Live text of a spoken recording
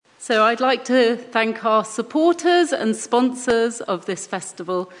So I'd like to thank our supporters and sponsors of this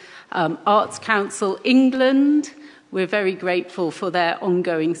festival, Arts Council England. We're very grateful for their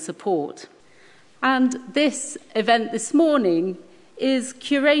ongoing support. And this event this morning is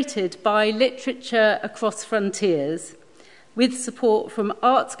curated by Literature Across Frontiers, with support from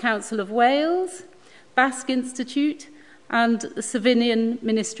Arts Council of Wales, Basque Institute, and the Slovenian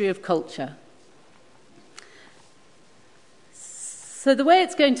Ministry of Culture. So the way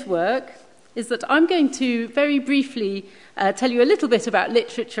it's going to work is that I'm going to very briefly tell you a little bit about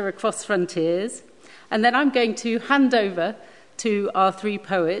Literature Across Frontiers, and then I'm going to hand over to our three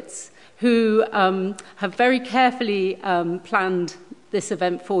poets who have very carefully planned this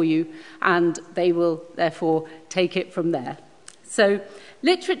event for you, and they will therefore take it from there. So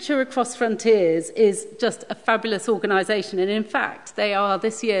Literature Across Frontiers is just a fabulous organisation, and in fact they are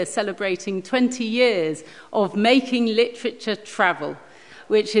this year celebrating 20 years of making literature travel,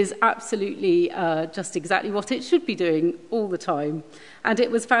 which is absolutely just exactly what it should be doing all the time. And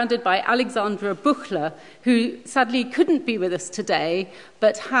it was founded by Alexandra Buchler, who sadly couldn't be with us today,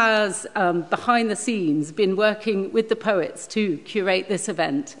 but has, behind the scenes, been working with the poets to curate this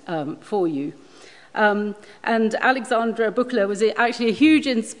event for you. And Alexandra Buchler was actually a huge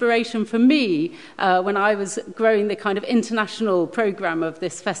inspiration for me when I was growing the kind of international programme of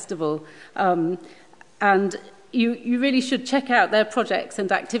this festival. And you really should check out their projects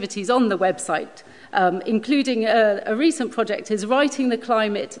and activities on the website, including a recent project is Writing the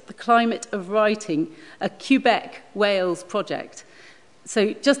Climate of Writing, a Quebec, Wales project.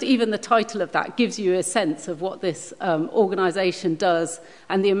 So just even the title of that gives you a sense of what this organisation does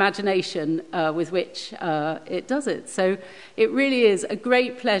and the imagination with which it does it. So it really is a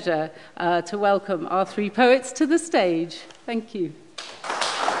great pleasure to welcome our three poets to the stage. Thank you.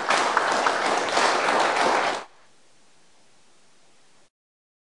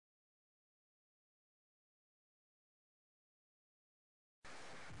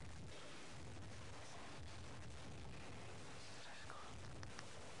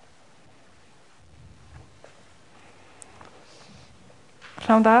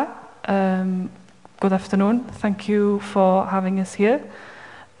 Good afternoon. Thank you for having us here.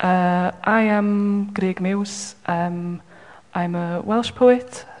 I am Grug Muse. I'm a Welsh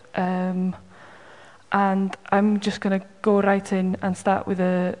poet, and I'm just going to go right in and start with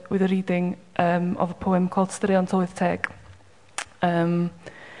a reading of a poem called Straeon Tywydd Teg.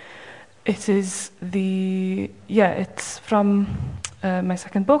 It's from my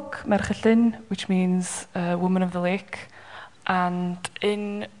second book, Merch y Llyn, which means Woman of the Lake. And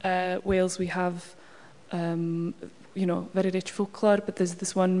in Wales we have, very rich folklore, but there's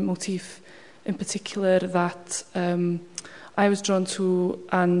this one motif in particular that I was drawn to,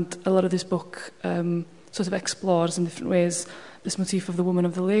 and a lot of this book sort of explores in different ways this motif of the woman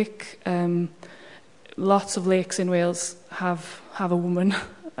of the lake. Lots of lakes in Wales have a woman,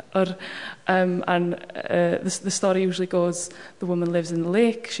 the story usually goes the woman lives in the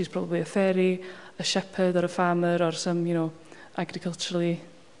lake, she's probably a fairy, a shepherd or a farmer or some, agriculturally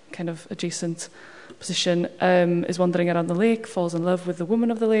kind of adjacent position, is wandering around the lake, falls in love with the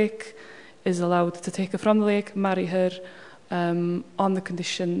woman of the lake, is allowed to take her from the lake, marry her, on the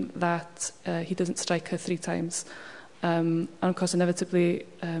condition that he doesn't strike her 3 times. And of course, inevitably,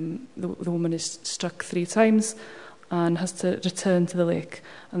 the woman is struck 3 times and has to return to the lake.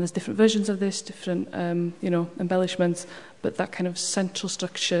 And there's different versions of this, different, embellishments, but that kind of central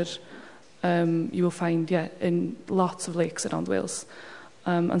structure you will find, in lots of lakes around Wales.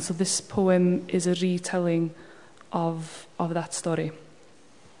 And so this poem is a retelling of that story.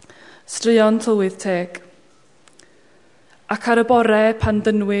 Straeon Tywydd Teg. Ac ar y bore pan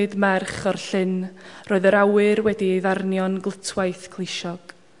dynwyd merch o'r llyn, roedd yr awyr wedi ei ddarnio'n glytwaith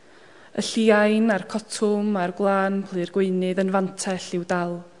cleisiog. Y lliain a'r cotwm a'r gwlan plu'r gweinydd yn fantell i'w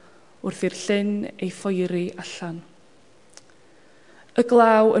dal, wrth i'r llyn ei phoeri allan. Y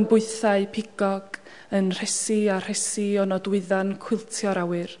glaw yn bwythau pigog, yn rhesi a rhesi o nodwyddan cwiltio'r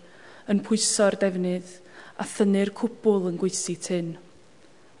awyr, yn pwyso'r defnydd, a thynnu'r cwbl yn gwysi tyn.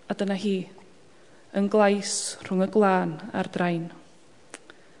 A dyna hi, yn glais rhwng y glân a'r drain.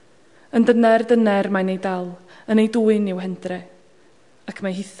 Yn dyner mae'n ei dal, yn ei dwyn i'w hendre, ac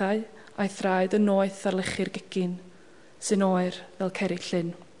mae hithau a'i thraed yn noeth ar lechu'r gegin, sy'n oer fel cerrig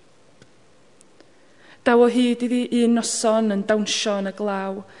llyn. Daw o hyd iddi un noson yn dawnsio yn y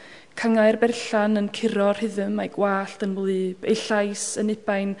glaw, cangau'r berllan yn curo'r rhythm a'i gwallt yn wlyb, ei llais yn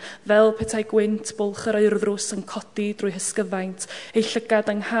ubain fel petai gwynt bwlch yr eirddrws yn codi drwy hysgyfaint, ei llygad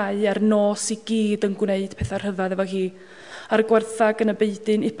anghau a'r nos i gyd yn gwneud pethau rhyfedd efo hi, a'r gwarthag yn y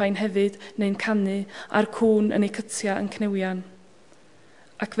beidyn ubain hefyd neu'n canu, a'r cwn yn ei cytia yn cnewian.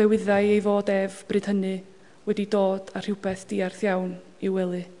 ac fe wyddai ei fod ef bryd hynny wedi dod â rhywbeth diarth iawn i'w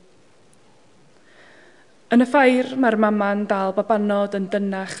wely. Yn y ffair, mae'r mama'n dal babanod yn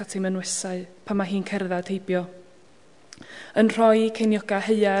dynach at ei mynwesau pan mae hi'n cerdded heibio. Yn rhoi ceinioga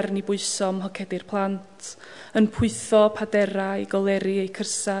heiar ni bwysom hocedu'r plant, yn pwytho padera i goleri ei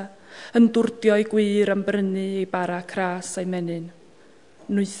cyrsa, yn dwrdio ei gwir am brynu ei bara cras a'i menyn.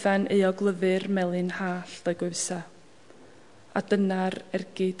 Nwythan ei oglyfur melyn hallt o'i gwefsa. A dyna'r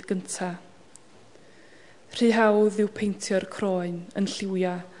ergyd gynta. Rhy hawdd yw peintio'r croen yn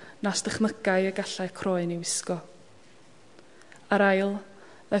lliwia nas dychmygau y gallai croen i wisgo. Ar ail,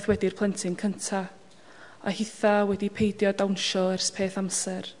 ddaeth wedi'r plentyn cynta, a hitha wedi peidio dawnsio ers peth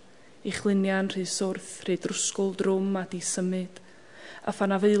amser, ei chlunia'n rhy swrth, rhy drwsgwl drwm a di-symud, a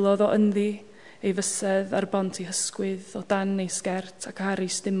phan afeilodd o ynddi, ei fysedd ar bont ei hysgwydd, o dan ei sgert ac ar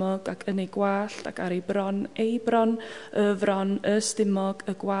ei stumog ac yn ei gwallt ac ar ei bron, y stumog,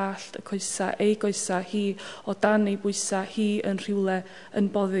 y gwallt, y coesa, ei goesa, hi, o dan ei bwysa, hi yn rhywle,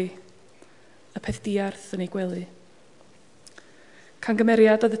 yn boddi, y peth diarth yn ei gwely.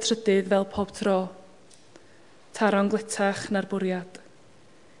 Cangymeriad oedd y trydydd fel pob tro, taro'n glitach na'r bwriad,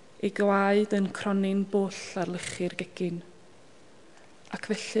 ei gwaed yn croni'n bwll ar lychu'r gegin. Ac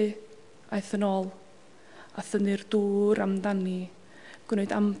felly, aeth yn ôl, a thynnu'r dŵr amdani,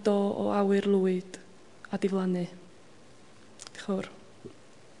 gwneud amdo o awyr lwyd a diflannu. Diolch yn fawr.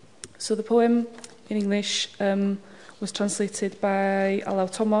 So the poem in English was translated by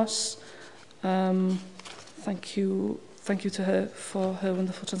Alaw Thomas. Thank you to her for her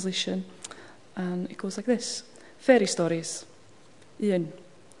wonderful translation. And it goes like this. Fairy stories. 1.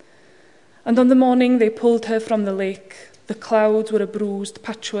 And on the morning they pulled her from the lake, the clouds were a bruised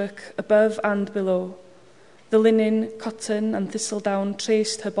patchwork above and below. The linen, cotton and thistledown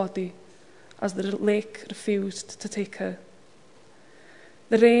traced her body as the lake refused to take her.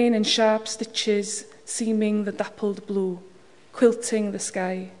 The rain in sharp stitches seaming the dappled blue, quilting the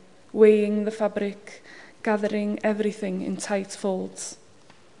sky, weighing the fabric, gathering everything in tight folds.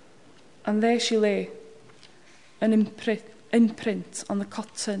 And there she lay, an imprint on the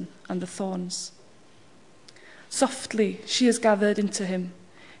cotton and the thorns. Softly she is gathered into him.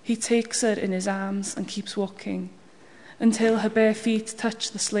 He takes her in his arms and keeps walking until her bare feet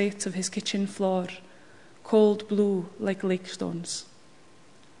touch the slate of his kitchen floor, cold blue like lake stones.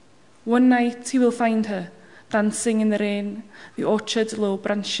 One night he will find her, dancing in the rain, the orchard's low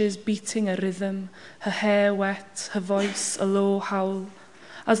branches beating a rhythm, her hair wet, her voice a low howl,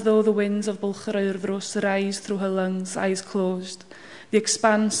 as though the winds of Bwlch-yr-Urdros rise through her lungs, eyes closed, the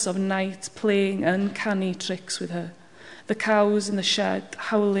expanse of night playing uncanny tricks with her, the cows in the shed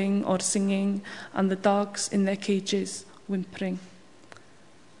howling or singing, and the dogs in their cages whimpering.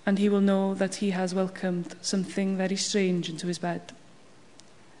 And he will know that he has welcomed something very strange into his bed.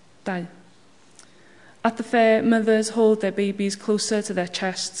 2. At the fair, mothers hold their babies closer to their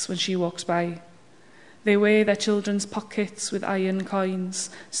chests when she walks by. They weigh their children's pockets with iron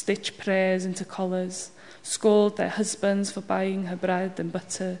coins, stitch prayers into collars, scold their husbands for buying her bread and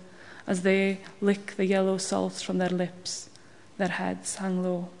butter as they lick the yellow salt from their lips, their heads hang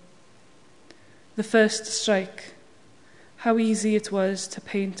low. The first strike, how easy it was to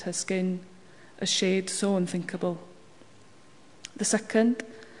paint her skin a shade so unthinkable. The second,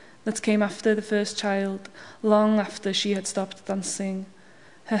 that came after the first child, long after she had stopped dancing,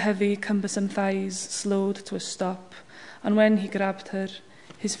 her heavy, cumbersome thighs slowed to a stop, and when he grabbed her,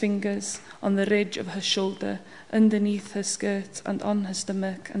 his fingers on the ridge of her shoulder, underneath her skirt and on her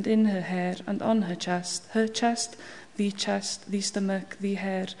stomach, and in her hair and on her chest, the stomach, the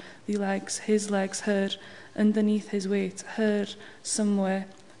hair, the legs, his legs, her, underneath his weight, her, somewhere,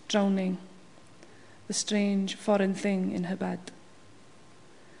 drowning, the strange, foreign thing in her bed.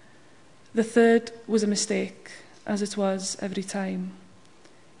 The third was a mistake, as it was every time,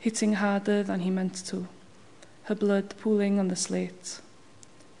 hitting harder than he meant to, her blood pooling on the slate.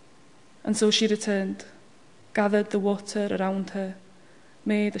 And so she returned, gathered the water around her,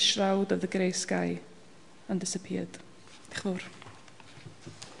 made a shroud of the grey sky, and disappeared. Diolch yn fawr.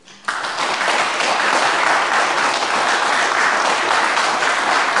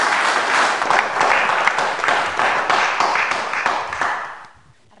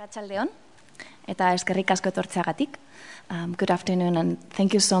 Arratsaldeon, eta eskerrik asko etortzeagatik. Good afternoon, and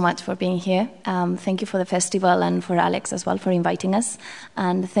thank you so much for being here. Thank you for the festival and for Alex as well for inviting us.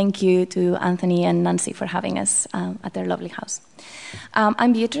 And thank you to Anthony and Nancy for having us at their lovely house.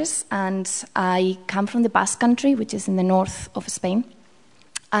 I'm Beatriz, and I come from the Basque Country, which is in the north of Spain.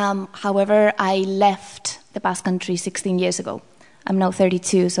 However, I left the Basque Country 16 years ago. I'm now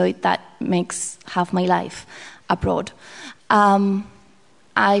 32, so that makes half my life abroad.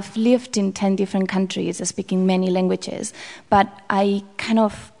 I've lived in 10 different countries, speaking many languages, but I kind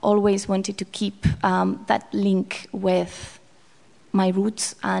of always wanted to keep that link with my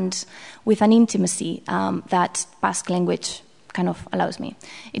roots and with an intimacy that Basque language kind of allows me.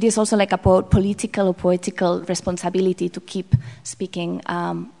 It is also like a political or poetical responsibility to keep speaking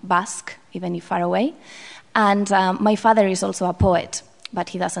Basque, even if far away. And my father is also a poet, but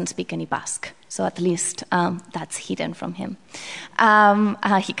he doesn't speak any Basque. So at least that's hidden from him.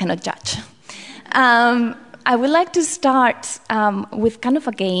 He cannot judge. I would like to start with kind of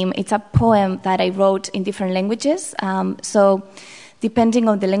a game. It's a poem that I wrote in different languages. So depending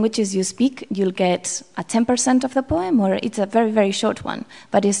on the languages you speak, you'll get a 10% of the poem, or it's a very, very short one.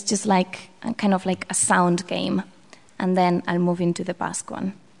 But it's just like kind of like a sound game. And then I'll move into the Basque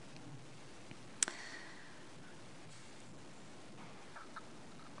one.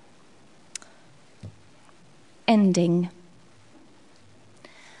 Ending.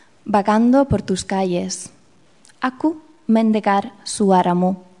 Vagando por tus calles, acu mendigar su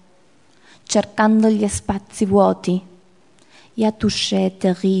aramu, cercando gli spazi vuoti, ja touché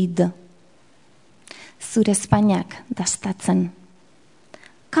te ride. Zure Espainiak dastatzen,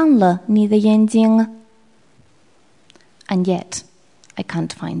 kanle nide jending, and yet I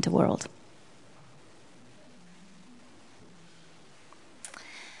can't find the world.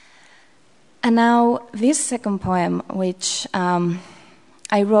 And now this second poem, which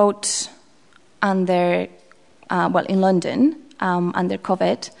I wrote under, in London, under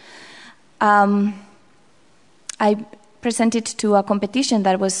COVID, I presented to a competition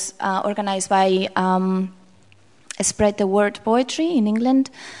that was organized by Spread the Word Poetry in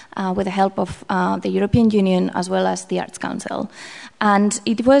England with the help of the European Union as well as the Arts Council. And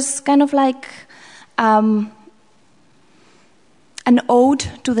it was kind of like an ode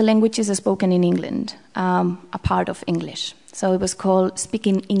to the languages spoken in England, a part of English. So it was called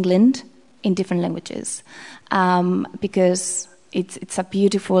Speaking England in Different Languages, because it's a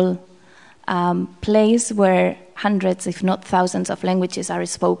beautiful place where hundreds, if not thousands, of languages are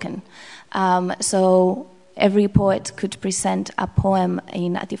spoken. So every poet could present a poem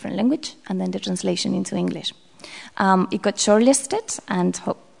in a different language and then the translation into English. It got shortlisted, and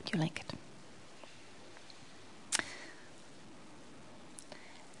hope you like it.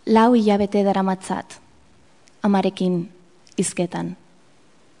 Lau hilabete daramatzat, amarekin hizketan.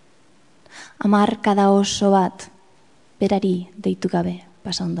 Hamarkada oso bat, berari deitu gabe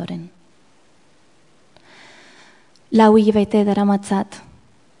pasa ondoren. Lau hilabete daramatzat,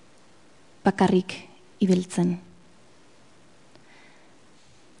 bakarrik ibiltzen.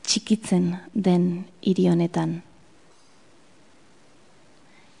 Txikitzen den hiri honetan.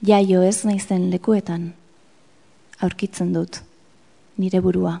 Jaio ez naizen lekuetan, aurkitzen dut nire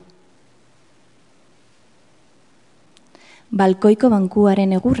burua. Balkoiko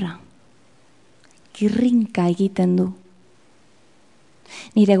bankuaren egurra, kirrinka egiten du.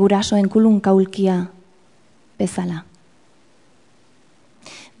 Nire gurasoen kulunka ulkia bezala.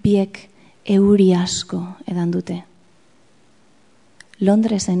 Biek euri asko edan dute.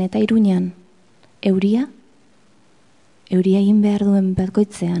 Londresen eta Iruñan, euria egin behar duen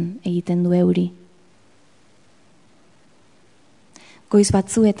bakoitzean egiten du euri. Goiz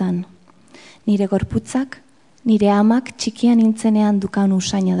batzuetan, nire gorputzak, nire amak txikian nintzenean dukan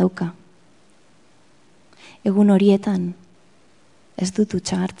usaina dauka. Egun horietan, ez dut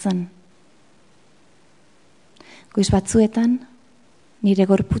utxa hartzen. Goiz batzuetan, nire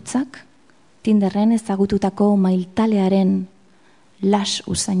gorputzak, Tinderren ezagututako mailtalearen las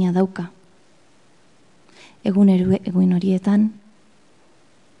usaina dauka. Egun horietan,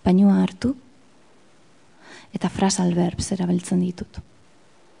 bainua hartu, eta phrasal verbs erabiltzen ditut.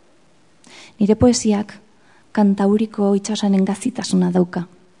 Nire poesiak kantauriko itsasanen gazitasuna dauka.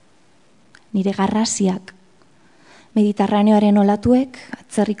 Nire garrasiak Mediterraneoaren olatuek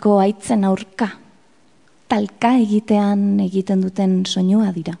atzerriko haitzen aurka talka egiten duten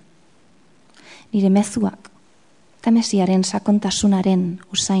soinua dira. Nire mezuak tamesiaren sakontasunaren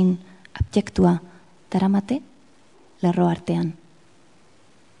usain abjektua daramate lerro artean.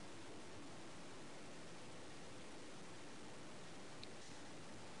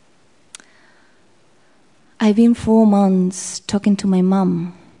 I've been 4 months talking to my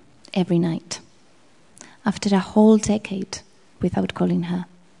mom every night, after a whole decade without calling her.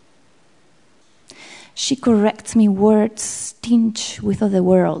 She corrects me words tinged with other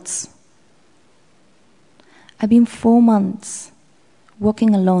worlds. I've been 4 months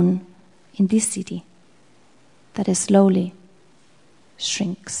walking alone in this city that slowly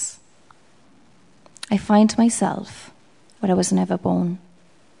shrinks. I find myself where I was never born.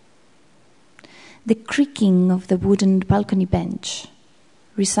 The creaking of the wooden balcony bench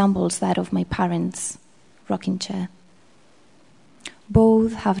resembles that of my parents' rocking chair.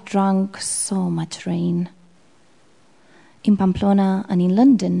 Both have drunk so much rain. In Pamplona and in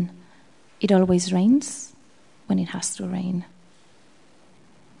London, it always rains when it has to rain.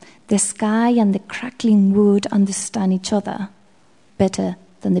 The sky and the crackling wood understand each other better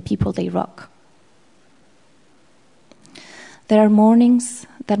than the people they rock. There are mornings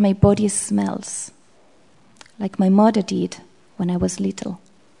that my body smells like my mother did when I was little.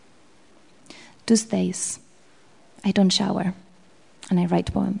 Tuesdays, I don't shower and I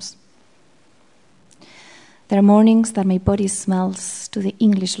write poems. There are mornings that my body smells to the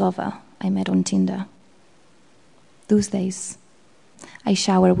English lover I met on Tinder. Tuesdays, I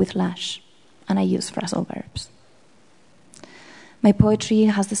shower with Lash and I use phrasal verbs. My poetry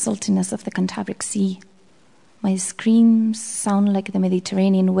has the saltiness of the Cantabric Sea. My screams sound like the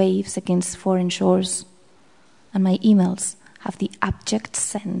Mediterranean waves against foreign shores. And my emails have the abject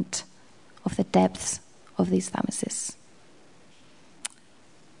scent of the depths of these Thameses.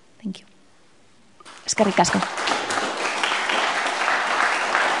 Thank you. Eskerrik asko.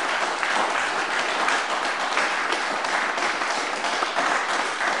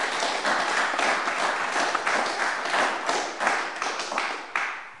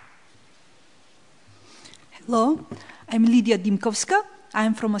 Hello, I'm Lidija Dimkovska.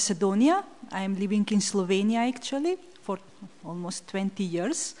 I'm from Macedonia. I'm living in Slovenia actually for almost 20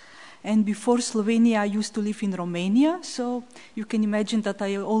 years. And before Slovenia, I used to live in Romania. So you can imagine that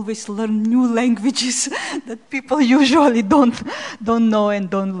I always learn new languages that people usually don't know and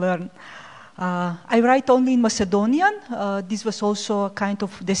don't learn. I write only in Macedonian. This was also a kind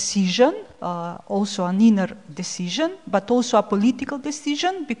of decision, also an inner decision, but also a political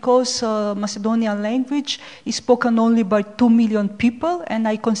decision because Macedonian language is spoken only by 2 million people, and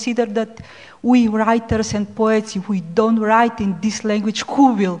I consider that we writers and poets, if we don't write in this language,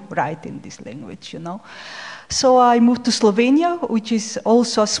 who will write in this language, you know? So I moved to Slovenia, which is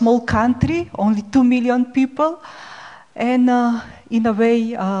also a small country, only 2 million people, and in a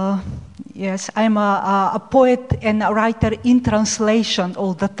way, yes, I'm a poet and a writer in translation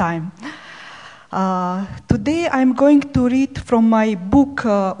all the time. Today I'm going to read from my book,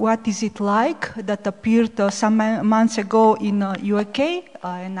 What Is It Like, that appeared some months ago in UK,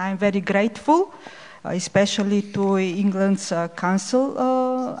 and I'm very grateful, especially to England's Arts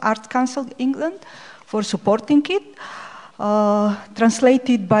Council England, for supporting it.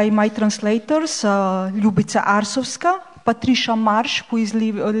 Translated by my translators, Ljubica Arsovska, Patricia Marsh, who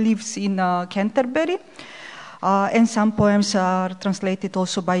lives in Canterbury, and some poems are translated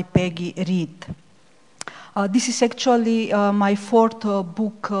also by Peggy Reed. This is actually my fourth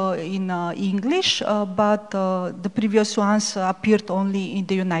book in English, but the previous ones appeared only in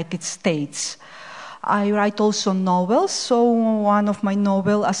the United States. I write also novels, so one of my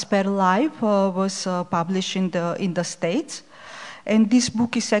novels, A Spare Life, was published in the States. And this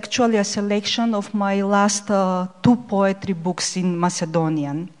book is actually a selection of my last 2 poetry books in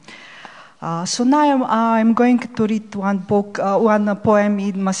Macedonian. So now I'm going to read one poem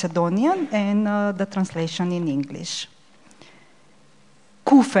in Macedonian and the translation in English.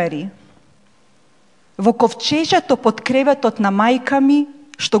 Kuferi. Во ковчежето под креветот на мајка ми,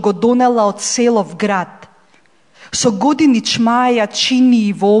 што го донела од село в град, со години чмаја чини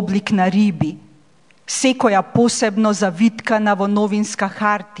и во облик на риби, секоја посебно завиткана во новинска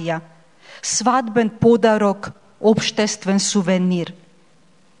хартија, свадбен подарок, обштествен сувенир.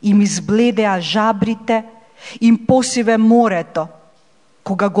 Им избледеа жабрите, им посиве морето.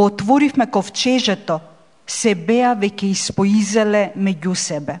 Кога го отворивме ковчежето, се беа веќе испоизеле меѓу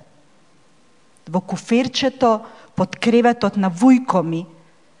себе. Во куферчето под креветот на вујко ми,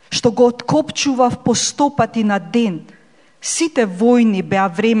 што го откопчував по 100 пати на ден, сите војни беа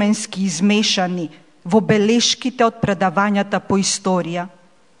временски измешани во белешките од предавањата по историја.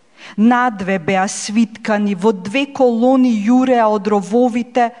 Надве беа свиткани, во 2 колони јуреа од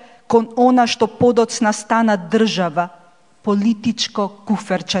рововите кон она што подоцна стана држава, политичко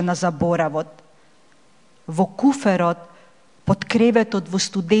куферче на заборавот. Во куферот, под креветот во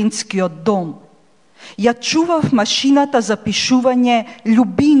студентскиот дом, ја чував машината за пишување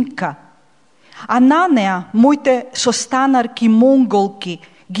Љубинка, а на неа моите состанарки монголки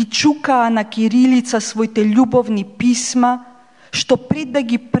ги чукаа на кирилица своите љубовни писма, што пред да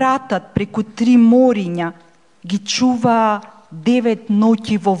ги пратат преку 3 мориња, ги чуваа 9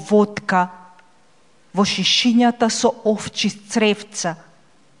 ноќи во водка, во шишињата со овчи цревца,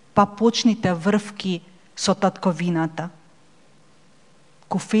 па почните врвки со татковината.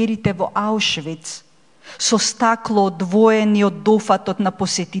 Куферите во Аушвиц, со стакло одвоени од дофатот на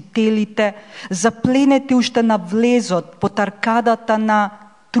посетителите, запленети уште на влезот под аркадата на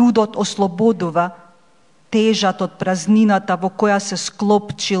трудот ослободува, тежатот, празнината во која се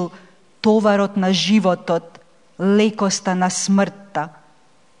склопчил товарот на животот, лекоста на смртта.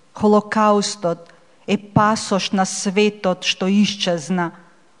 Холокаустот е пасош на светот што исчезна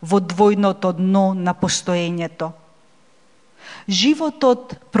во двојното дно на постоењето.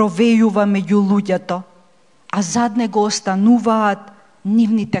 Животот провејува меѓу луѓето, а зад него остануваат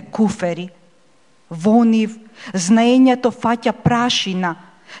нивните куфери. Во нив знаењето фаќа прашина,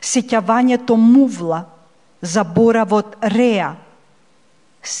 сеќавањето мувла, заборавот реа.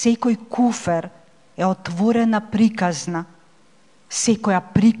 Секој куфер е отворена приказна, секоја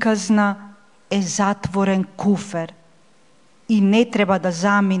приказна е затворен куфер. И не треба да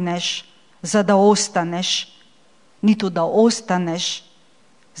заминеш за да останеш, ниту да останеш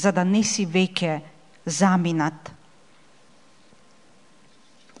за да не си веќе заминат.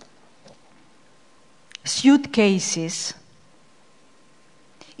 Suitcases.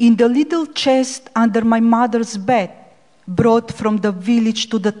 In the little chest under my mother's bed, brought from the village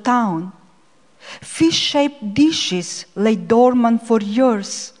to the town, fish-shaped dishes lay dormant for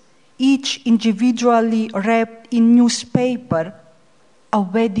years, each individually wrapped in newspaper, a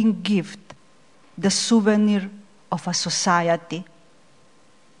wedding gift, the souvenir of a society.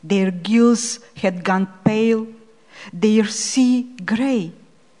 Their gills had gone pale, their sea grey.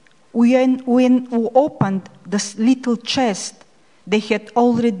 When we opened this little chest, they had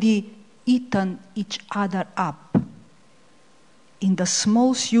already eaten each other up. In the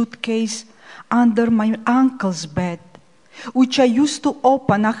small suitcase under my uncle's bed, which I used to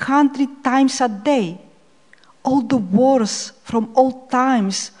open 100 times a day, all the wars from old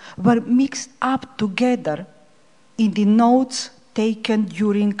times were mixed up together in the notes taken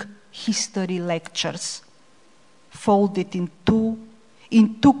during history lectures. Folded in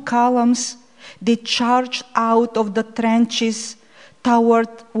two columns, they charged out of the trenches toward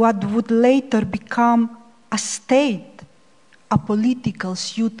what would later become a state, a political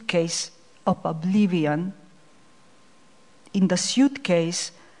suitcase of oblivion. In the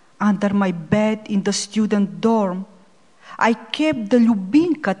suitcase, under my bed in the student dorm, I kept the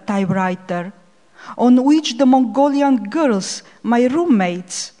Lubinka typewriter on which the Mongolian girls, my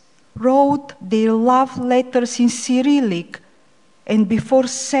roommates, wrote their love letters in Cyrillic, and before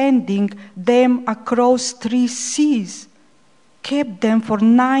sending them across 3 seas, kept them for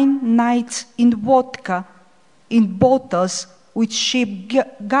 9 nights in vodka, in bottles with sheep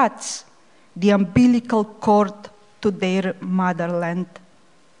guts, the umbilical cord to their motherland.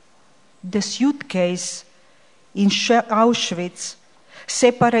 The suitcase in Auschwitz,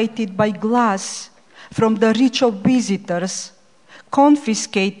 separated by glass from the ritual visitors,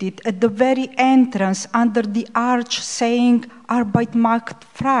 confiscated at the very entrance under the arch saying Arbeit macht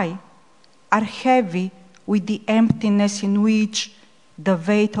frei, are heavy with the emptiness in which the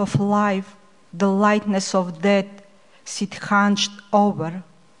weight of life, the lightness of death, sit hunched over.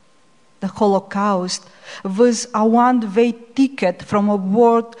 The Holocaust was a one-way ticket from a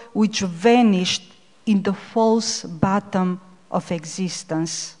world which vanished in the false bottom of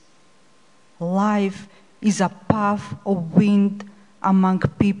existence. Life is a puff of wind among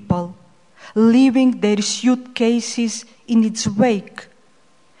people, leaving their suitcases in its wake.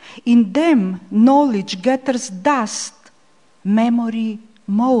 In them, knowledge gathers dust, memory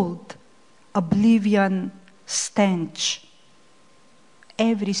mold, oblivion stench.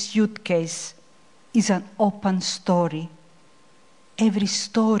 Every suitcase is an open story. Every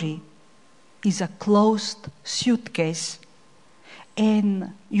story is a closed suitcase.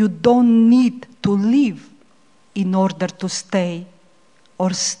 And you don't need to leave in order to stay,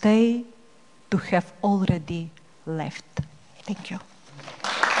 or stay to have already left. Thank you.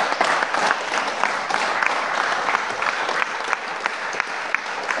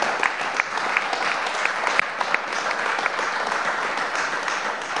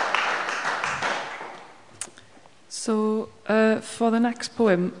 So for the next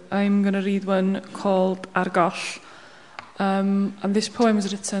poem, I'm going to read one called Argoll. And this poem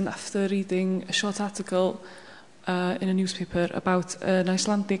was written after reading a short article in a newspaper about an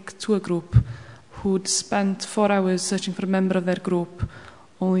Icelandic tour group who'd spent 4 hours searching for a member of their group,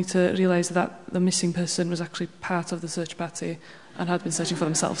 only to realise that the missing person was actually part of the search party and had been searching for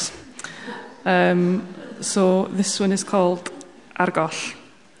themselves. So this one is called Argoll.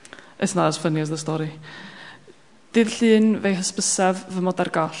 It's not as funny as the story. Dydd llun fe'i hysbysaf fy mod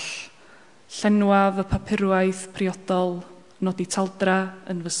argoll, llenwa fy papurwaith priodol, nodi taldra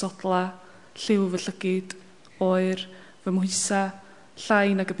yn fy sodla, lliw fy llygyd, oer, fy mwysa,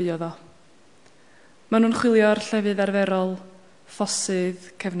 llai nag y buodd o. Maen nhw'n chwilio'r llefydd arferol,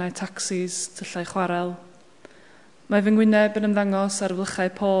 ffosydd, cefnau tacsis, tyllai chwarel. Mae fy ngwyneb yn ymddangos ar flychau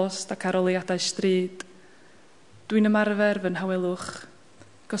post ac aroliadau stryd. Dwi'n ymarfer fy nhawelwch,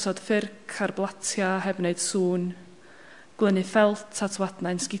 gosod ffyrc ar blatia heb wneud sŵn, glynu ffelt at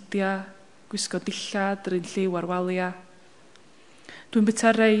watnau'n sgidia, gwisgo dillad yr un lliw ar walia. Dwi'n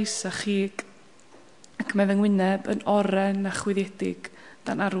bita reis a chig, ac mae fy ngwyneb yn oren a chwyddiedig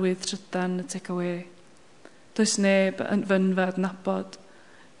dan arwydd trydan y take-away. Does neb yn fynfa adnabod,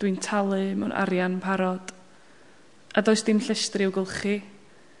 dwi'n talu mewn arian parod. A does dim llestri o gylchu,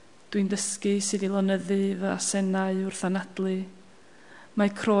 dwi'n dysgu sydd i lonyddu fy asennau wrth anadlu.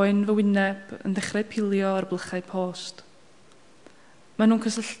 Mae croen fy wyneb yn dechrau pilio ar blychau post. Maen nhw'n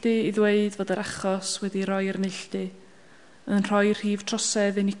cysylltu i ddweud fod yr achos wedi roi'r neilltu, yn rhoi rhif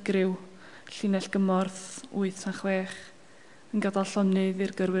trosedd unigryw, llinell gymorth 8-6, yn gadael llonydd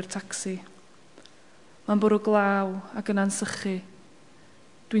i'r gyrwyr tacsi. Mae'n bwrw glaw ac yn ansychu.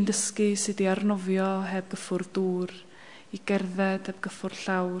 Dwi'n dysgu sydd i arnofio heb gyffwr dŵr, i gerdded heb gyffwr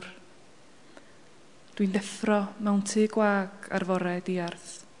llawr. Dwi'n deffro mewn tŷ gwag ar fore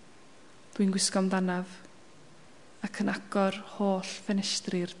diarth. Dwi'n gwisgo amdanaf ac yn agor holl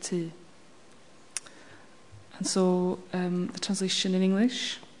ffenestri'r tŷ. And so the translation in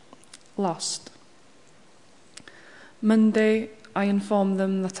English, lost. Monday, I inform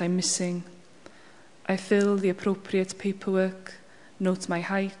them that I'm missing. I fill the appropriate paperwork, note my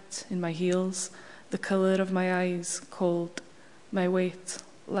height in my heels, the colour of my eyes, cold, my weight,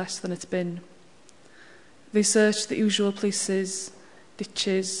 less than it's been. They search the usual places,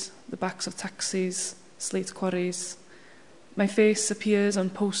 ditches, the backs of taxis, slate quarries. My face appears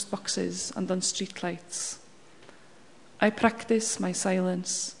on post boxes and on street lights. I practice my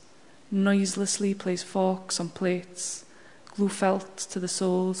silence, noiselessly place forks on plates, glue felt to the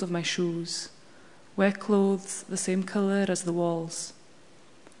soles of my shoes, wear clothes the same colour as the walls.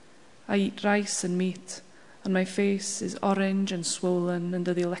 I eat rice and meat, and my face is orange and swollen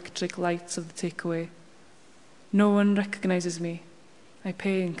under the electric lights of the takeaway. No one recognises me. I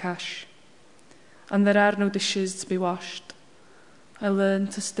pay in cash. And there are no dishes to be washed. I learn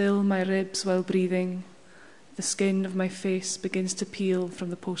to still my ribs while breathing. The skin of my face begins to peel from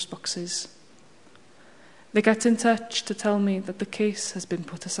the post boxes. They get in touch to tell me that the case has been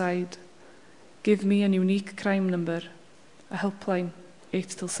put aside. Give me a unique crime number, a helpline, 8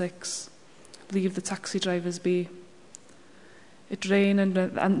 till 6. Leave the taxi drivers be. It rains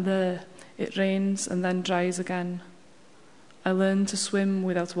and then dries again. I learn to swim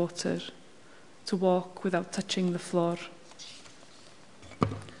without water, to walk without touching the floor.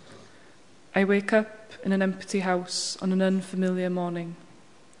 I wake up in an empty house on an unfamiliar morning.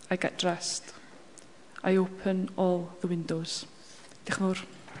 I get dressed. I open all the windows. Diolch yn fawr.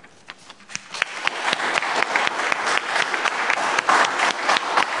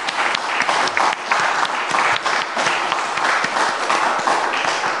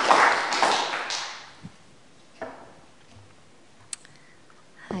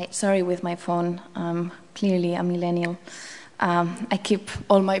 Hi, sorry with my phone. Clearly a millennial. I keep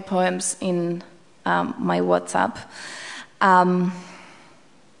all my poems in my WhatsApp.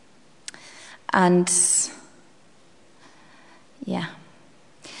 And yeah,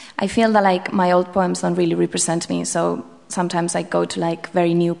 I feel that like my old poems don't really represent me, so sometimes I go to like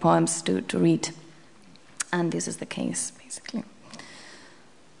very new poems to read. And this is the case, basically.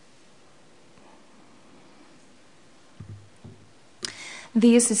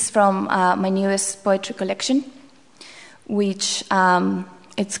 This is from my newest poetry collection, which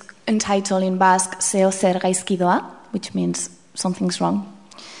it's entitled in Basque, Zeo zer gaizki doa, which means something's wrong.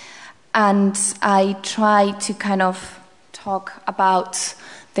 And I try to kind of talk about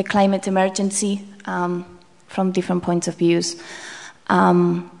the climate emergency from different points of views,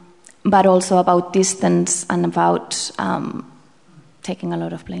 but also about distance and about taking a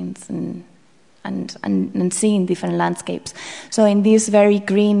lot of planes and seeing different landscapes. So in this very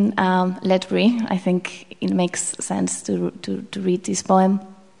green lettery, I think it makes sense to read this poem.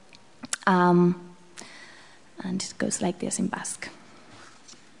 And it goes like this in Basque.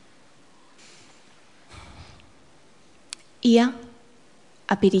 Ia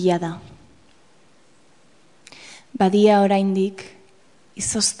apirila da. Badia oraindik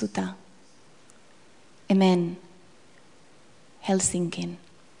izoztuta. Hemen Helsinkin.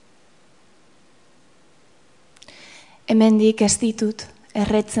 Hemendik ez ditut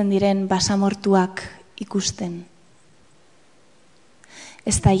erretzen diren basamortuak ikusten.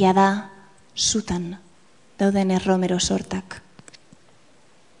 Ez da jada sutan dauden erromero sortak.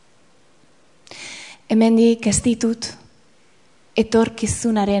 Hemendik ez ditut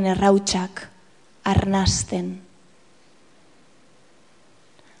etorkizunaren errautsak arnasten.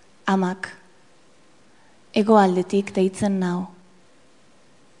 Amak hegoaldetik deitzen nau.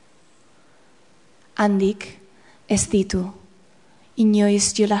 Handik ez ditu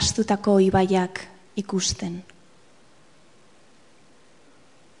inoiz jolastutako ibaiak ikusten.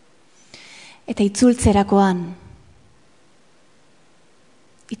 Eta itzultzerakoan,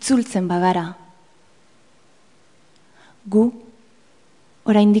 itzultzen bagara, gu,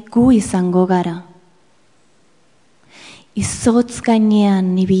 oraindik gu izango gara. Izotz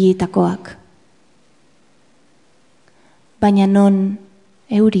gainean ibilitakoak. Baina non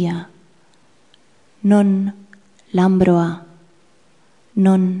euria, non lambroa,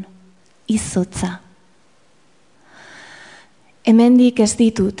 non izotza. Hemendik ez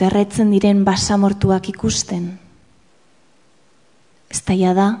ditut erretzen diren basamortuak ikusten. Ez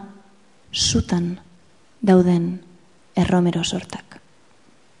daia da, sutan dauden erromero sortak.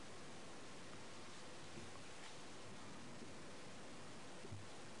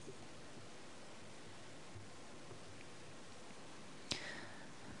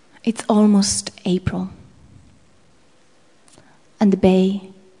 It's almost April, and the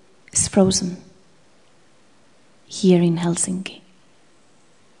bay is frozen here in Helsinki.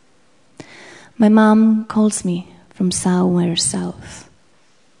 My mom calls me from somewhere south.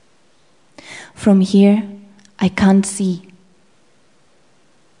 From here, I can't see.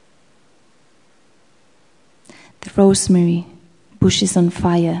 The rosemary bush is on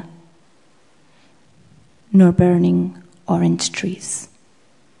fire, nor burning orange trees.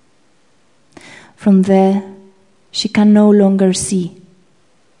 From there, she can no longer see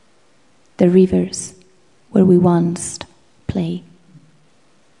the rivers where we once played.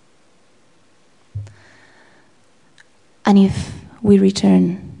 And if we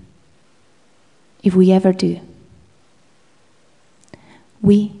return, if we ever do,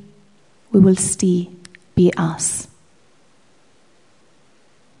 we will still be us.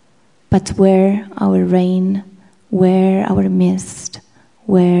 But where our rain, where our mist,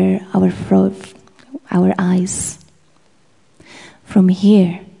 where our eyes, from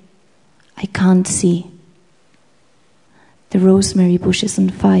here I can't see the rosemary bushes on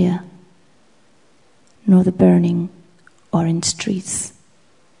fire, nor the burning orange trees.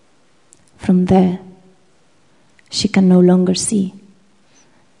 From there, she can no longer see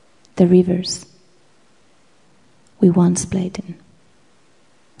the rivers we once played in.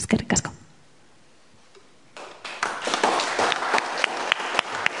 Ezkieta asko.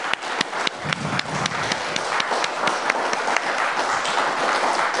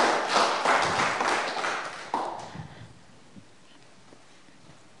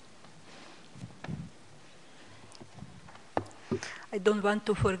 I don't want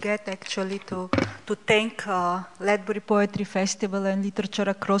to forget actually to thank Ledbury Poetry Festival and Literature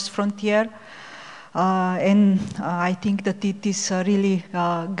Across Frontier. I think that it is a really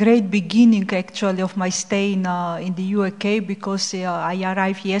great beginning actually of my stay in the UK, because I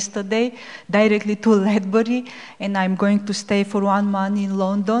arrived yesterday directly to Ledbury, and I'm going to stay for 1 month in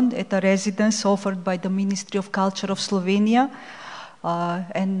London at a residence offered by the Ministry of Culture of Slovenia.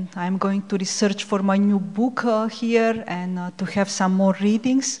 And I'm going to research for my new book here and to have some more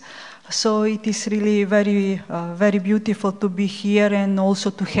readings. So it is really very, very beautiful to be here and also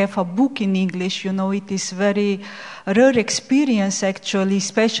to have a book in English. You know, it is very rare experience actually,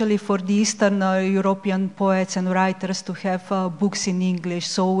 especially for the Eastern European poets and writers to have books in English.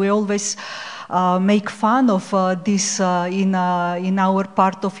 So we always make fun of this in our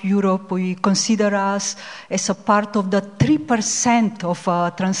part of Europe. We consider us as a part of the 3%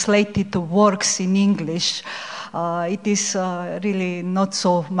 of translated works in English. It is really not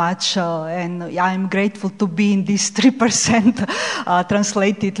so much, and I'm grateful to be in this 3%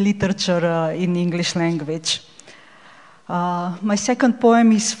 translated literature in English language. My second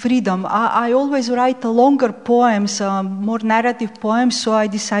poem is Freedom. I always write longer poems, more narrative poems, so I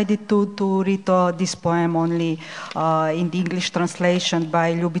decided to read this poem only in the English translation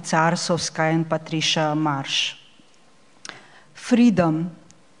by Ljubica Arsovska and Patricia Marsh. Freedom.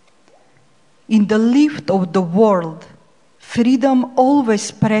 In the lift of the world, freedom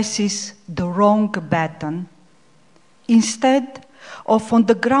always presses the wrong button. Instead of on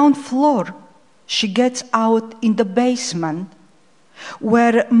the ground floor, she gets out in the basement,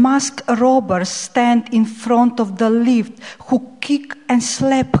 where masked robbers stand in front of the lift who kick and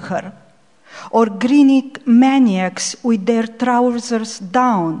slap her, or grinning maniacs with their trousers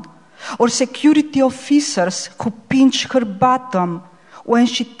down, or security officers who pinch her bottom when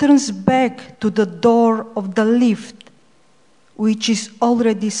she turns back to the door of the lift, which is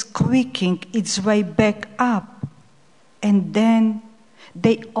already squeaking its way back up. And then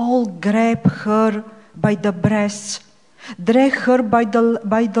they all grab her by the breasts, drag her by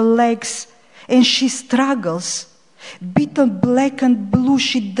the legs, and she struggles. Beaten black and blue,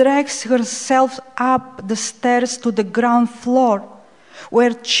 she drags herself up the stairs to the ground floor,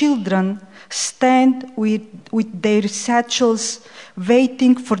 where children stand with their satchels,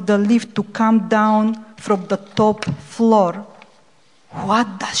 waiting for the lift to come down from the top floor.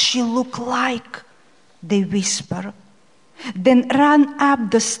 "What does she look like?" they whisper. Then run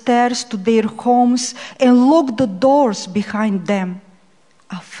up the stairs to their homes and lock the doors behind them,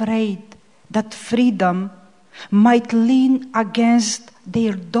 afraid that freedom might lean against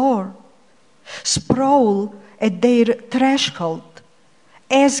their door, sprawl at their threshold,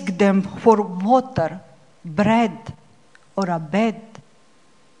 ask them for water, bread, or a bed.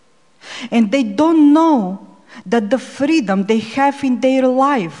 And they don't know that the freedom they have in their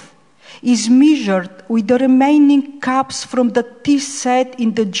life is measured with the remaining cups from the tea set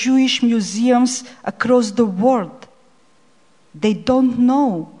in the Jewish museums across the world. They don't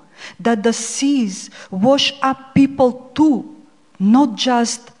know that the seas wash up people too, not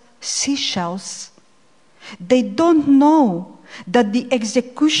just seashells. They don't know that the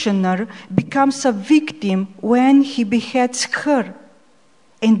executioner becomes a victim when he beheads her,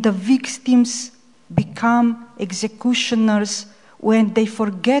 and the victims become executioners when they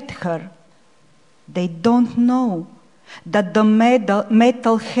forget her. They don't know that the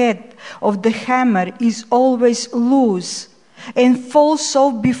metal head of the hammer is always loose and falls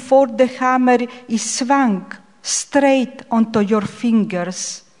off before the hammer is swung straight onto your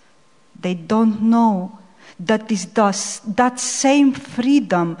fingers. They don't know that is that same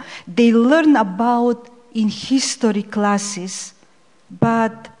freedom they learn about in history classes,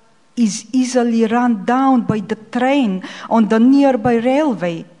 but is easily run down by the train on the nearby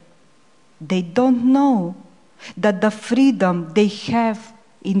railway. They don't know that the freedom they have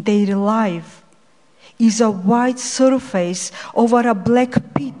in their life is a white surface over a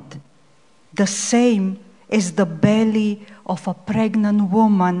black pit, the same as the belly of a pregnant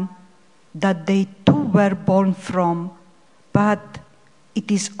woman that they too were born from, but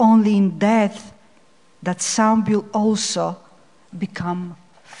it is only in death that some will also become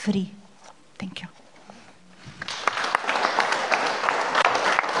free. Thank you.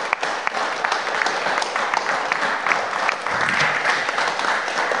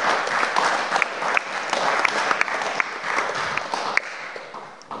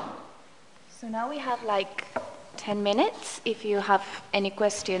 So now we have like 10 minutes if you have any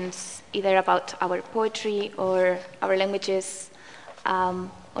questions either about our poetry or our languages,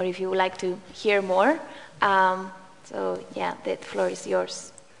 or if you would like to hear more. So yeah, the floor is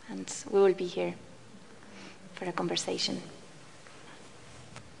yours, and we will be here for a conversation.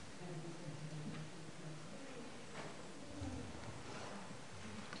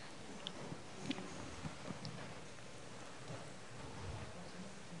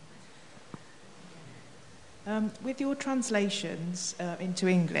 With your translations into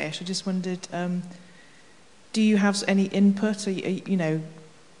English, I just wondered, do you have any input, or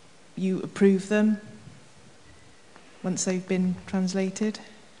you approve them once they've been translated?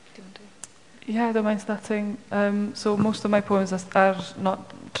 Yeah, I don't mind starting. So most of my poems are not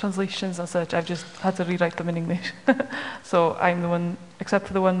translations as such. I've just had to rewrite them in English. So I'm the one, except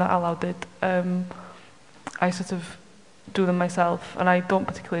for the one that Alao did. I sort of do them myself, and I don't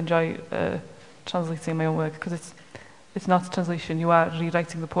particularly enjoy translating my own work, because it's not a translation. You are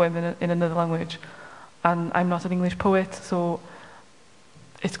rewriting the poem in another language, and I'm not an English poet, so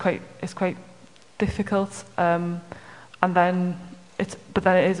it's quite difficult. But then it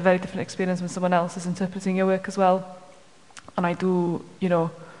is a very different experience when someone else is interpreting your work as well. And I do,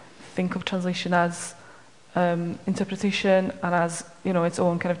 think of translation as interpretation and as its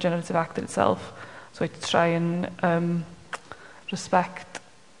own kind of generative act in itself. So I try and respect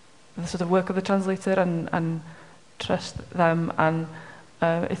the sort of work of the translator and trust them, and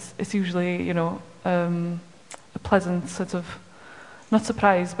it's usually a pleasant sort of, not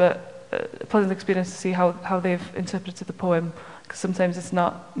surprise, but a pleasant experience to see how they've interpreted the poem, because sometimes it's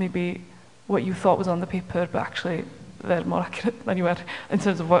not maybe what you thought was on the paper, but actually they're more accurate than you were in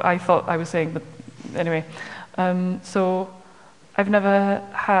terms of what I thought I was saying. But anyway, so I've never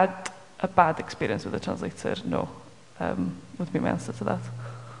had a bad experience with a translator, no, would be my answer to that.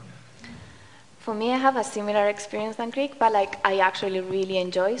 For me, I have a similar experience than Greg, but I actually really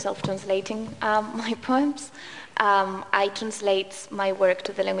enjoy self-translating my poems. I translate my work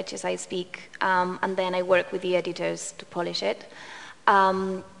to the languages I speak, and then I work with the editors to polish it.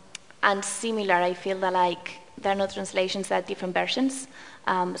 And similar, I feel that there are no translations, there are different versions,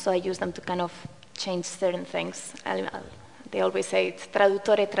 so I use them to kind of change certain things. They always say it's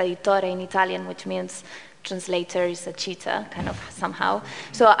traduttore traditore in Italian, which means translator is a cheater, kind of somehow.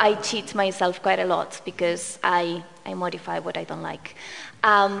 So I cheat myself quite a lot because I modify what I don't like.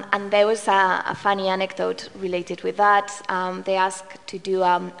 And there was a funny anecdote related with that. They asked to do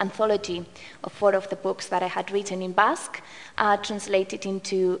an anthology of 4 of the books that I had written in Basque, translated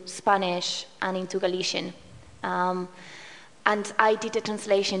into Spanish and into Galician. And I did a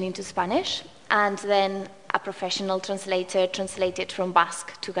translation into Spanish, and then a professional translator translated from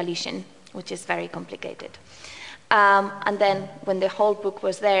Basque to Galician, which is very complicated. And then when the whole book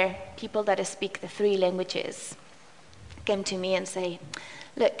was there, people that speak the 3 languages came to me and say,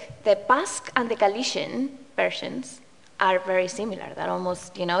 look, the Basque and the Galician versions are very similar. They're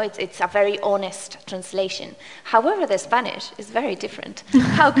almost, it's a very honest translation. However, the Spanish is very different.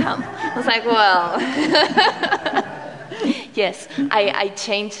 How come? I was like, well, yes, I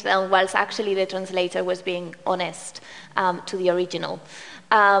changed them whilst actually the translator was being honest to the original.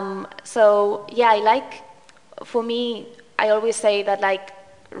 So, yeah, for me, I always say that,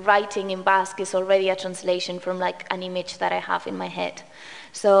 writing in Basque is already a translation from, an image that I have in my head.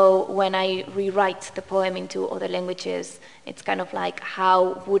 So when I rewrite the poem into other languages, it's kind of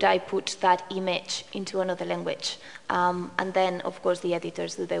how would I put that image into another language? And then, of course, the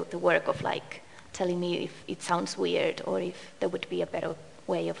editors do the work of, telling me if it sounds weird or if there would be a better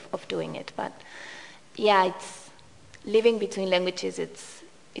way of doing it. But, yeah, it's living between languages,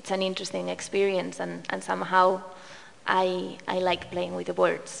 it's an interesting experience, and somehow I like playing with the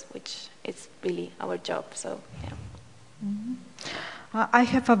words, which is really our job, so yeah. Mm-hmm. I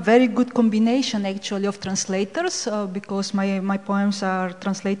have a very good combination actually of translators because my poems are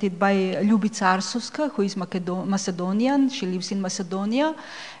translated by Ljubica Arsovska, who is Macedonian, she lives in Macedonia,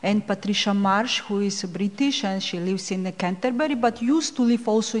 and Patricia Marsh, who is British and she lives in Canterbury, but used to live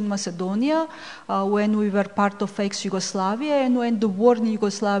also in Macedonia when we were part of ex-Yugoslavia, and when the war in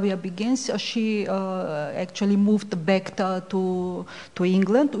Yugoslavia begins, she actually moved back to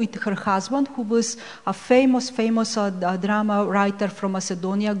England with her husband, who was a famous drama writer from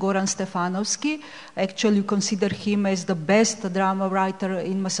Macedonia, Goran Stefanovski. Actually, you consider him as the best drama writer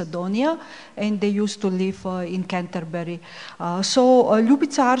in Macedonia, and they used to live in Canterbury. So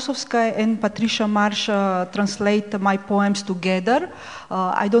Ljubica Arsovska and Patricia Marsh translate my poems together.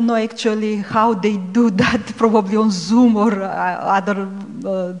 I don't know actually how they do that, probably on Zoom or other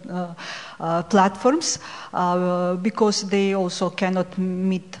platforms, because they also cannot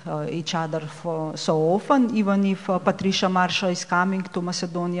meet each other for so often, even if Patricia Marsh is coming to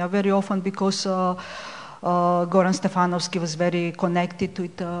Macedonia very often, because Goran Stefanovski was very connected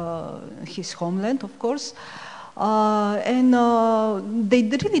with his homeland, of course. And they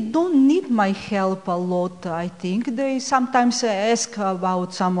really don't need my help a lot, I think. They sometimes ask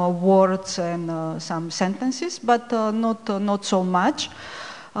about some words and some sentences, but not so much.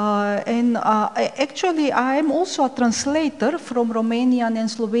 Actually, I am also a translator from Romanian and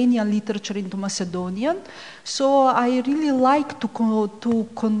Slovenian literature into Macedonian. So I really like to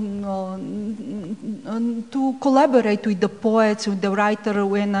collaborate with the poets, with the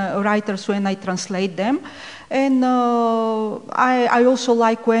writers when I translate them. And I also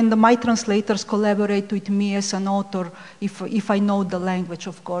like when my translators collaborate with me as an author, if I know the language,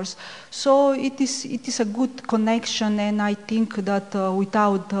 of course. So it is a good connection, and I think that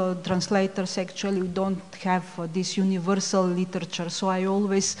without translators, actually, we don't have this universal literature. So I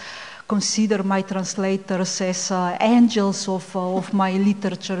always consider my translators as angels of my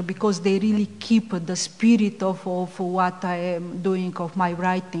literature, because they really keep the spirit of what I am doing, of my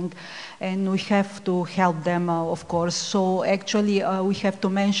writing. And we have to help them, of course. So actually, we have to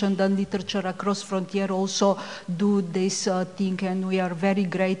mention that literature across frontier also do this thing, and we are very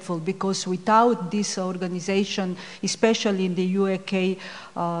grateful, because without this organization, especially in the UK,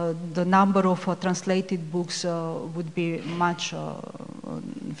 the number of translated books would be much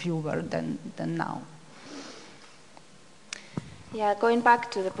fewer than now. Yeah, going back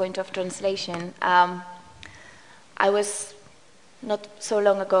to the point of translation, I was not so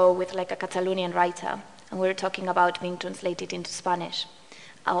long ago with a Catalonian writer, and we were talking about being translated into Spanish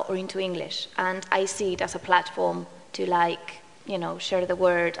or into English, and I see it as a platform to share the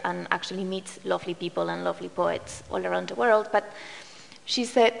word and actually meet lovely people and lovely poets all around the world. But she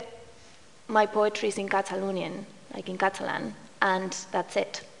said, my poetry is in Catalonian, in Catalan, and that's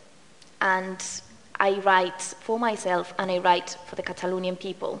it. And I write for myself and I write for the Catalonian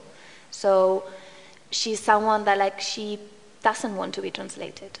people. So she's someone that she doesn't want to be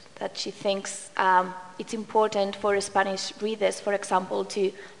translated, that she thinks it's important for Spanish readers, for example,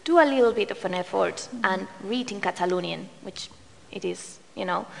 to do a little bit of an effort and read in Catalonian, which it is,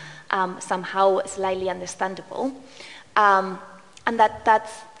 somehow slightly understandable. And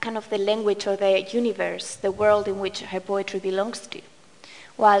that's kind of the language or the universe, the world in which her poetry belongs to.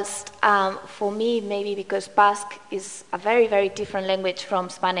 Whilst for me, maybe because Basque is a very, very different language from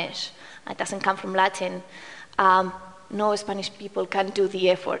Spanish, it doesn't come from Latin, no Spanish people can do the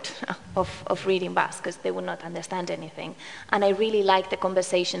effort of reading Basque because they would not understand anything. And I really like the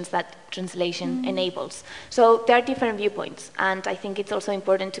conversations that translation enables. So there are different viewpoints, and I think it's also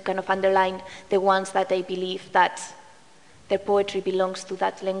important to kind of underline the ones that they believe that their poetry belongs to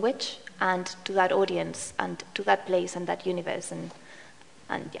that language and to that audience and to that place and that universe. And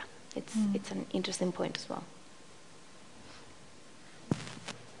yeah, it's an interesting point as well.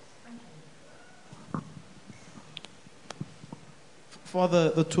 For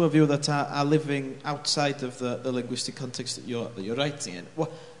the two of you that are living outside of the linguistic context that you're writing in,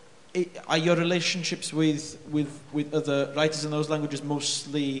 are your relationships with other writers in those languages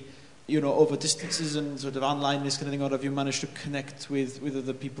mostly, over distances and sort of online, this kind of thing, or have you managed to connect with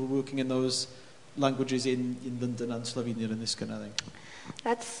other people working in those languages in London and Slovenia and this kind of thing?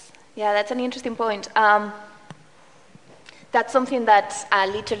 That's an interesting point. That's something that a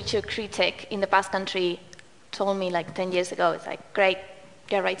literature critic in the Basque Country told me like 10 years ago. It's like, great,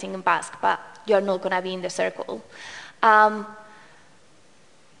 you're writing in Basque, but you're not going to be in the circle. I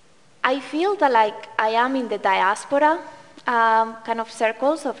feel that like I am in the diaspora kind of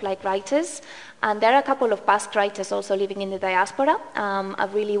circles of like writers, and there are a couple of Basque writers also living in the diaspora. A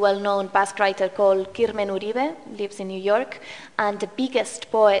really well-known Basque writer called Kirmen Uribe lives in New York, and the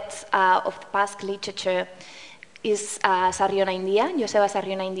biggest poet of the Basque literature is Sarriona India, Joseba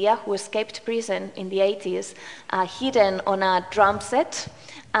Sarriona India, who escaped prison in the 80s, hidden on a drum set,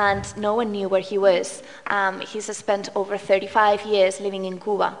 and no one knew where he was. He's spent over 35 years living in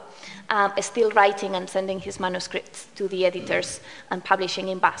Cuba, still writing and sending his manuscripts to the editors and publishing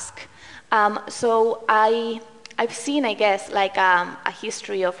in Basque. So I've seen, I guess, like a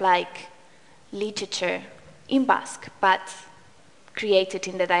history of like literature in Basque, but created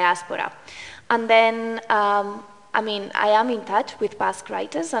in the diaspora. And then, I am in touch with Basque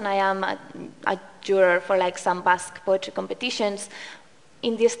writers, and I am a juror for like some Basque poetry competitions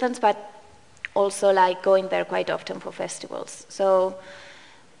in distance, but also like going there quite often for festivals. So,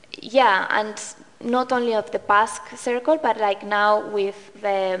 yeah, and not only of the Basque circle, but like now with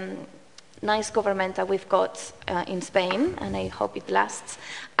the nice government that we've got in Spain, and I hope it lasts,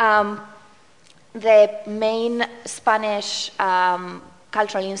 the main Spanish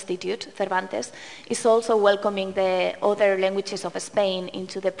Cultural Institute, Cervantes, is also welcoming the other languages of Spain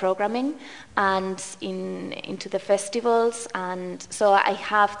into the programming and into the festivals, and so I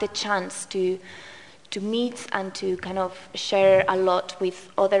have the chance to meet and to kind of share a lot with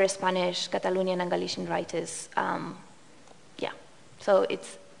other Spanish, Catalonian and Galician writers. So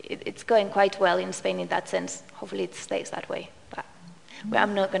it's going quite well in Spain in that sense. Hopefully it stays that way. But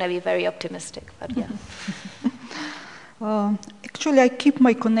I'm not going to be very optimistic, but yeah. Actually, I keep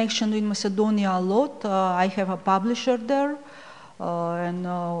my connection with Macedonia a lot. I have a publisher there, and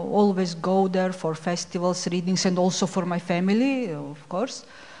always go there for festivals, readings, and also for my family, of course.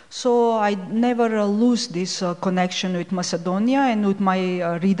 So I never lose this connection with Macedonia and with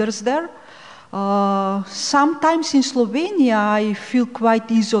my readers there. Sometimes in Slovenia I feel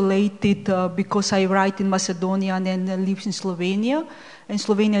quite isolated because I write in Macedonia and then live in Slovenia. And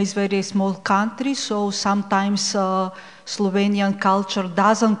Slovenia is a very small country, so sometimes Slovenian culture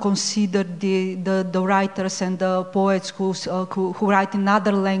doesn't consider the writers and the poets who write in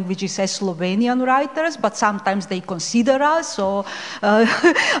other languages as Slovenian writers, but sometimes they consider us, so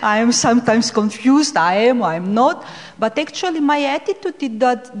I am sometimes confused, I'm not. But actually my attitude is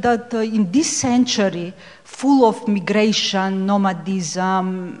that in this century, full of migration,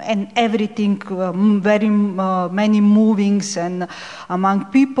 nomadism, and everything, very many movings and among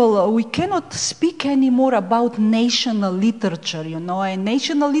people, we cannot speak anymore about national literature, and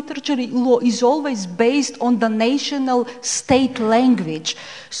national literature is always based on the national state language.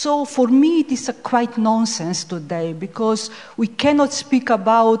 So for me it is a quite nonsense today, because we cannot speak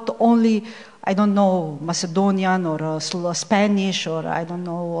about only, I don't know, Macedonian or Spanish or I don't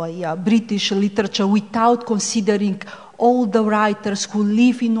know, British literature without considering all the writers who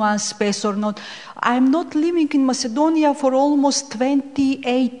live in one space or not. I'm not living in Macedonia for almost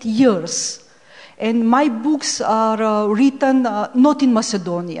 28 years. And my books are written not in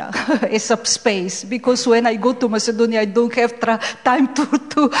Macedonia as a space, because when I go to Macedonia, I don't have time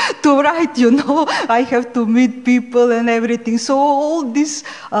to write, you know. I have to meet people and everything. So all these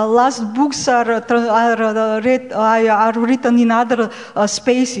last books are written in other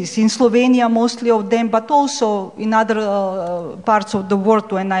spaces, in Slovenia, mostly of them, but also in other parts of the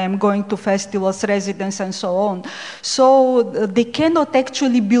world when I am going to festivals, residence, and so on. So they cannot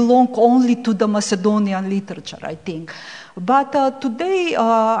actually belong only to the Macedonian literature, I think. But today,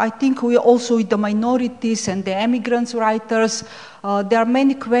 I think we also with the minorities and the immigrants writers, there are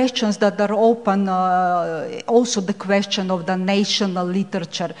many questions that are open, also the question of the national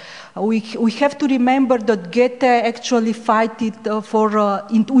literature. We have to remember that Goethe actually fought for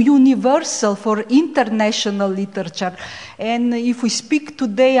universal, for international literature. And if we speak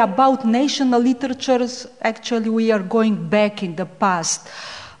today about national literatures, actually we are going back in the past.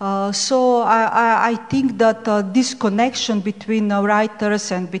 So I think that this connection between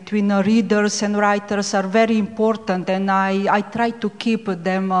writers and between readers and writers are very important, and I try to keep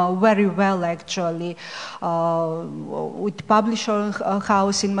them very well, actually, with publisher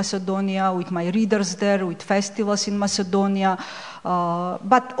house in Macedonia, with my readers there, with festivals in Macedonia.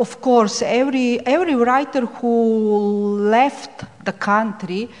 But of course, every writer who left the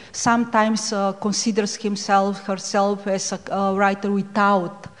country sometimes considers herself as a writer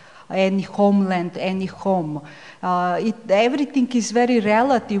without any homeland, any home. Everything is very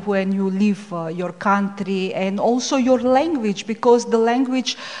relative when you leave your country, and also your language, because the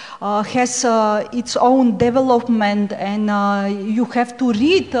language has its own development, and you have to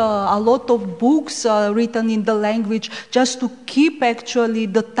read a lot of books written in the language just to keep actually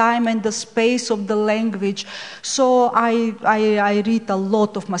the time and the space of the language. So I read a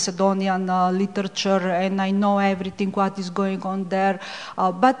lot of Macedonian literature, and I know everything what is going on there.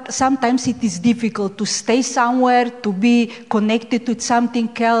 But sometimes it is difficult to stay somewhere, to be connected with something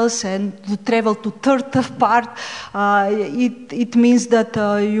else, and to travel to third part. It means that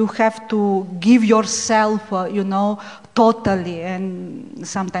you have to give yourself, totally, and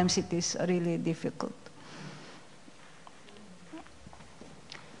sometimes it is really difficult.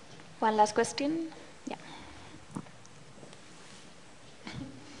 One last question. Yeah.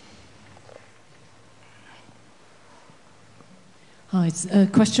 Hi, it's a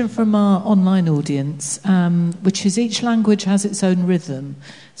question from our online audience, which is each language has its own rhythm.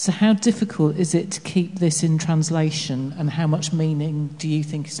 So how difficult is it to keep this in translation, and how much meaning do you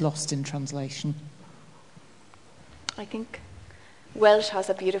think is lost in translation? I think Welsh has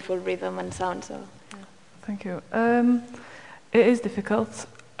a beautiful rhythm and sound. So. Yeah. Thank you. It is difficult.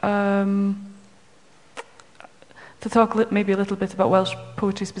 To talk maybe a little bit about Welsh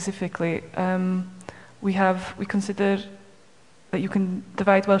poetry specifically, we consider that you can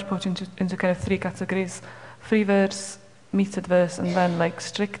divide Welsh poetry into kind of three categories: free verse, metered verse, and then like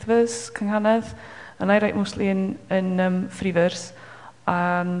strict verse, cynghannedd. And I write mostly in free verse.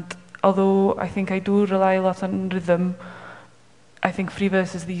 And although I think I do rely a lot on rhythm, I think free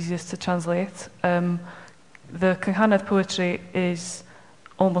verse is the easiest to translate. The cynghannedd poetry is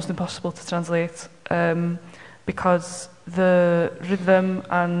almost impossible to translate because the rhythm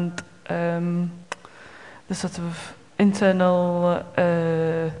and the sort of internal,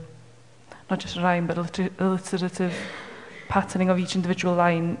 not just rhyme, but alliterative patterning of each individual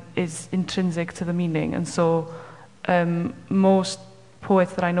line is intrinsic to the meaning. And so most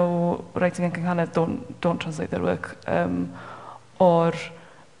poets that I know writing in cynghannedd don't translate their work, or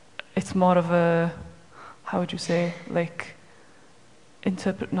it's more of a, how would you say, like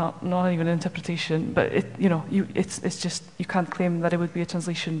not even interpretation, but it's just, you can't claim that it would be a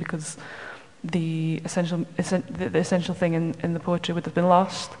translation because the essential thing in the poetry would have been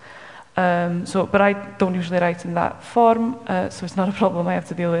lost. But I don't usually write in that form, so it's not a problem I have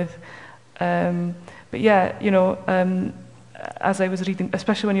to deal with. But yeah, as I was reading,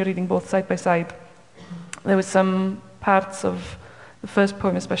 especially when you're reading both side by side, there was some parts of the first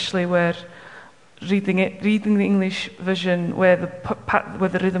poem especially where reading the English version where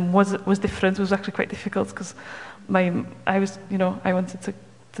the rhythm was different was actually quite difficult, because I wanted to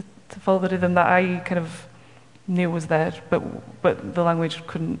follow the rhythm that I kind of knew was there, but the language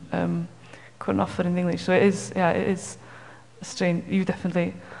couldn't offer in English. So it is a strain. You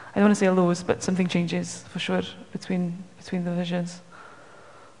definitely, I don't want to say a lose, but something changes for sure between the versions.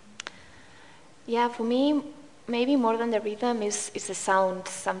 Yeah, for me, maybe more than the rhythm is the sound.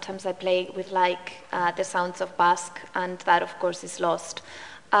 Sometimes I play with the sounds of Basque, and that of course is lost.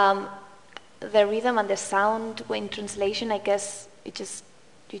 The rhythm and the sound in translation, I guess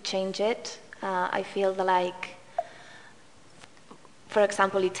you change it. I feel like for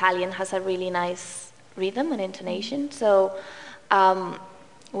example, Italian has a really nice rhythm and intonation. So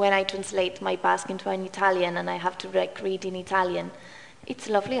when I translate my Basque into an Italian and I have to read in Italian, it's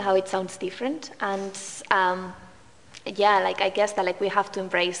lovely how it sounds different. And yeah, like I guess that like we have to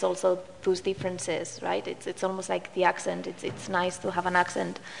embrace also those differences, right? It's almost like the accent. It's nice to have an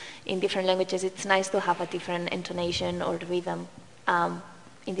accent in different languages. It's nice to have a different intonation or rhythm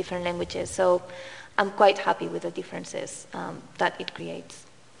in different languages. So I'm quite happy with the differences that it creates.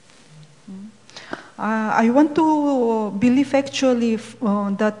 I want to believe actually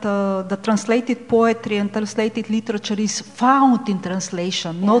that the translated poetry and translated literature is found in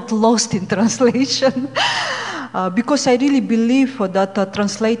translation, not lost in translation. Because I really believe that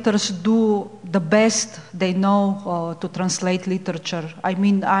translators do the best they know to translate literature. I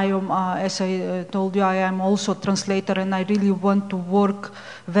mean, I am, as I told you, I am also a translator, and I really want to work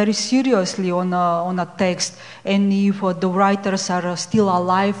very seriously on a text. And if the writers are still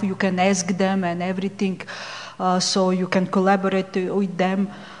alive, you can ask them and everything, so you can collaborate with them.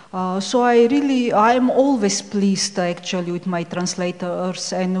 So I'm always pleased actually with my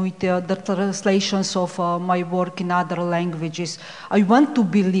translators and with the translations of my work in other languages. I want to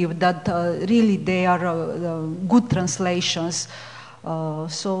believe that really they are good translations.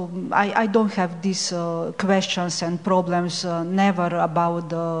 So I don't have these questions and problems never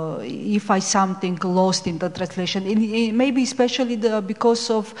about if I something lost in the translation. Maybe especially because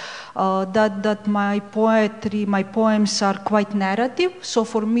of that my poetry, my poems are quite narrative. So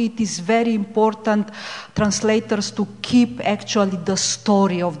for me it is very important translators to keep actually the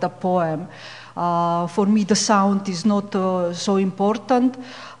story of the poem. For me the sound is not so important.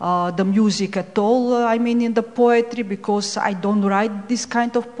 The music at all, I mean, in the poetry, because I don't write this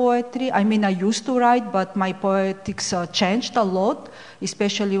kind of poetry. I mean, I used to write, but my poetics changed a lot,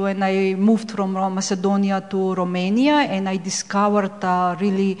 especially when I moved from Macedonia to Romania, and I discovered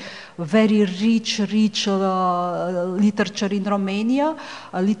really very rich literature in Romania,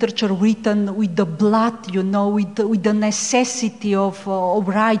 literature written with the blood, you know, with the necessity of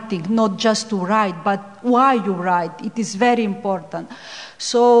writing, not just to write, but why you write. It is very important.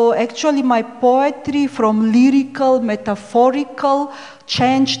 So actually my poetry from lyrical, metaphorical,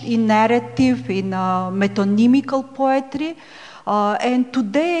 changed in narrative, in metonymical poetry. And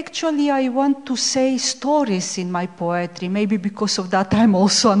today actually I want to say stories in my poetry. Maybe because of that I'm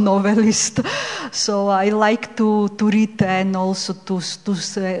also a novelist. So I like to read and also to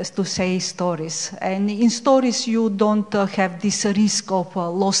say stories. And in stories you don't have this risk of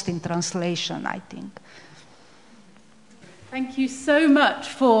lost in translation, I think. Thank you so much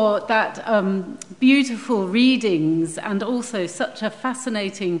for that beautiful readings and also such a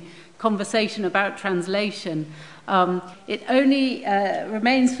fascinating conversation about translation. It only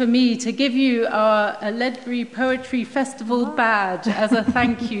remains for me to give you our Ledbury Poetry Festival badge as a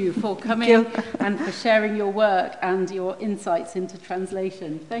thank you for coming and for sharing your work and your insights into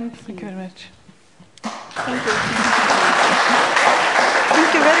translation. Thank you. Thank you very much. Thank you.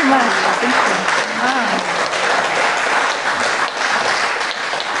 Thank you very much. Thank you.